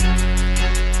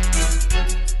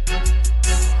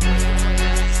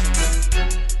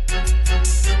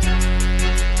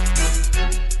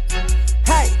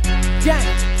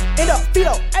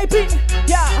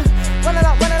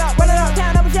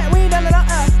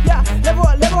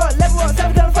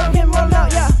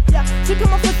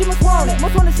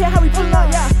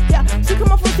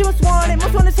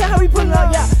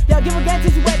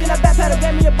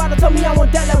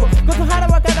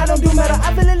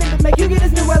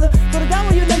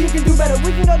better.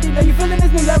 We can go deep, now you feeling this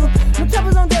new level. My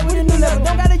choppers on deck with a new level.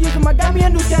 Don't gotta use them, I got me a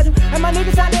new schedule. And my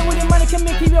niggas out there with the money, come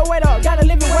in, keep your weight up. Gotta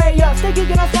live it way up. Stay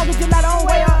kicking on smoking till I don't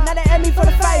way up. Now they at me for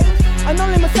the favor. I'm no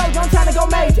limit soldier, I'm tryna go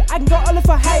major. I can go all in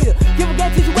for hater. Give a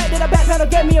game, teach you wet, then I backpedal.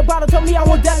 Gave me a bottle, told me I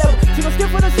want that level. She gon' skip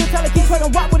for the shit, tell her keep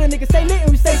twerking. Rock with a nigga, stay lit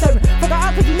and we stay serving. Fuck her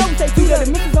out cause you know we stay too dirty.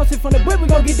 Misses on shit from the whip, we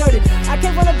gon' get dirty. I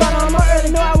came from the bottom, I'm early.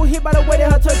 Know I was hit by the way that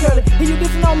her turn curly. Hear you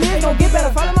dissing on me, it gon' get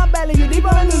better. Follow my belly, you deep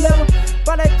on a new level.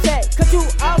 By that check, cut you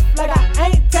off like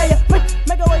I ain't tell ya.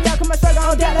 Make a way out, come my struggle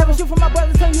on that level. Shoot for my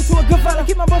brother, turn you to a good fella.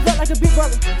 Keep my bros up like a big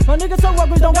brother. My niggas so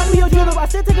rugged, don't got me a jeweler. I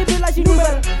still take a bitch like she knew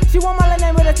better. She want my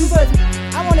name with a 2 budget.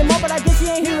 I wanted more, but I guess she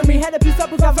ain't hearing me. Had to piece up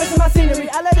who got first in my scenery.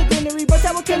 I let it greenery, but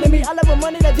that was killing me. I love with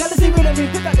money, that jealousy rid of me.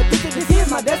 Pick out the picture, this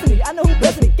here's my destiny. I know who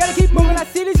blessed me. Gotta keep moving, I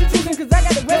see that you choosing, cause I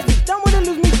got the rest. Don't wanna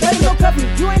lose me, better don't cuff me.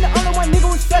 You ain't the only one nigga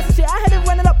with stress and shit. I had it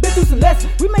running up, been through some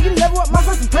lessons. We make it level up, my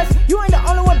first impression. You ain't the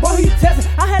only one, boy, who you testing.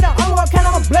 I had the only one, count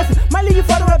on a blessing. Might leave you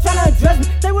further up, trying to address me.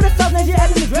 Stay with the sauce, now she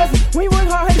added the dressing. When you work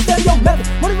hard, hate to study your method.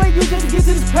 Motivate you just to get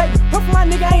to this paper. Hope for my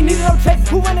nigga, I ain't needed no checks.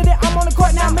 Who running it? I'm on the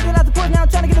court now, making out the push now,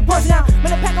 trying to get the punch now.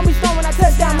 Man, the pack gon' be strong when I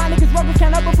touch down. My niggas rubbers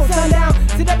count up before sundown.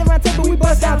 Sit at the round table, we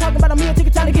bust down. Talking about a meal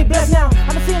ticket, trying to get blessed now.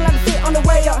 I've been seeing like the shit on the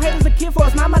way up. Haters a kid for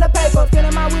us, now I'm on the paper.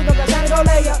 Spinning my wheel, got time to go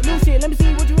lay up. New shit, let me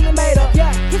see what you really made up.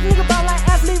 Yeah, this nigga ball like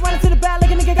athlete, running to the back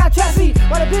like a nigga got trap feet.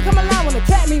 While the bitch come around wanna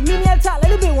trap me, meet me at the top, let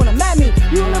the bitch wanna map me.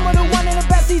 You remember the one in the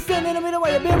backseat, sitting in the middle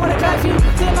where your bitch wanna trap you.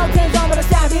 Sitting on chains on with a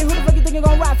shot bitch. Who the fuck you think you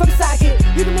gon' ride? Fuck a sidekick.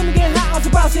 You can make me get hot on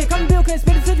some bullshit. Come to Bill, can't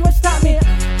spit the situation, stop me.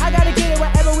 I gotta get it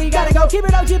wherever we gotta go. Keep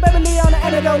it OG, baby, Lee on the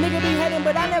antidote. Nigga be hating,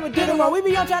 but I never did it wrong. We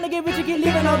be on trying to get rich and get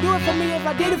living on. Do it for me if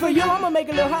I did it for you. I'ma make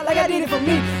it look hot like I did it for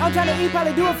me. I'm trying to eat,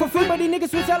 probably do it for free, but these niggas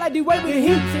switch out like D-Way with the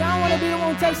heat. See, I don't wanna be the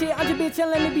one who take shit. I'm just be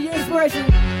chillin', let me be your inspiration.